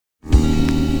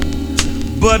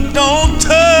but don't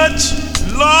touch.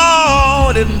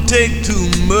 Lord, it'll take too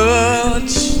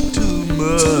much, too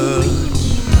much.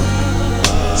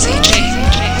 CJ.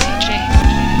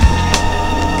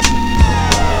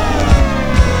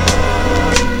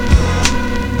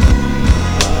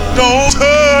 Don't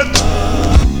touch.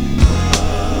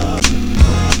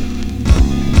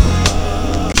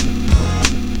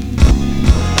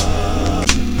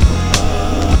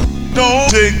 Don't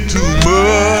take too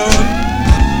much.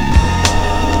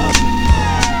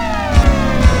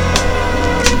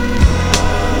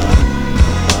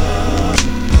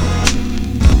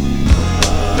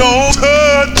 Don't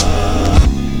touch.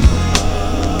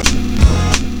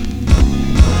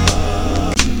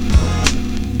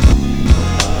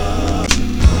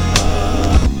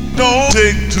 Don't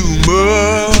take too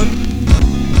much.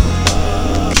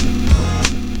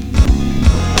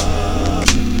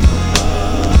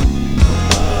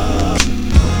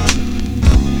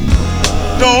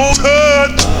 Don't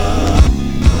touch.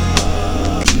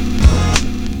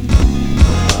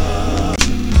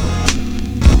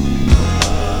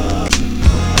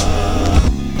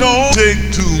 Don't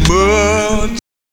take too much.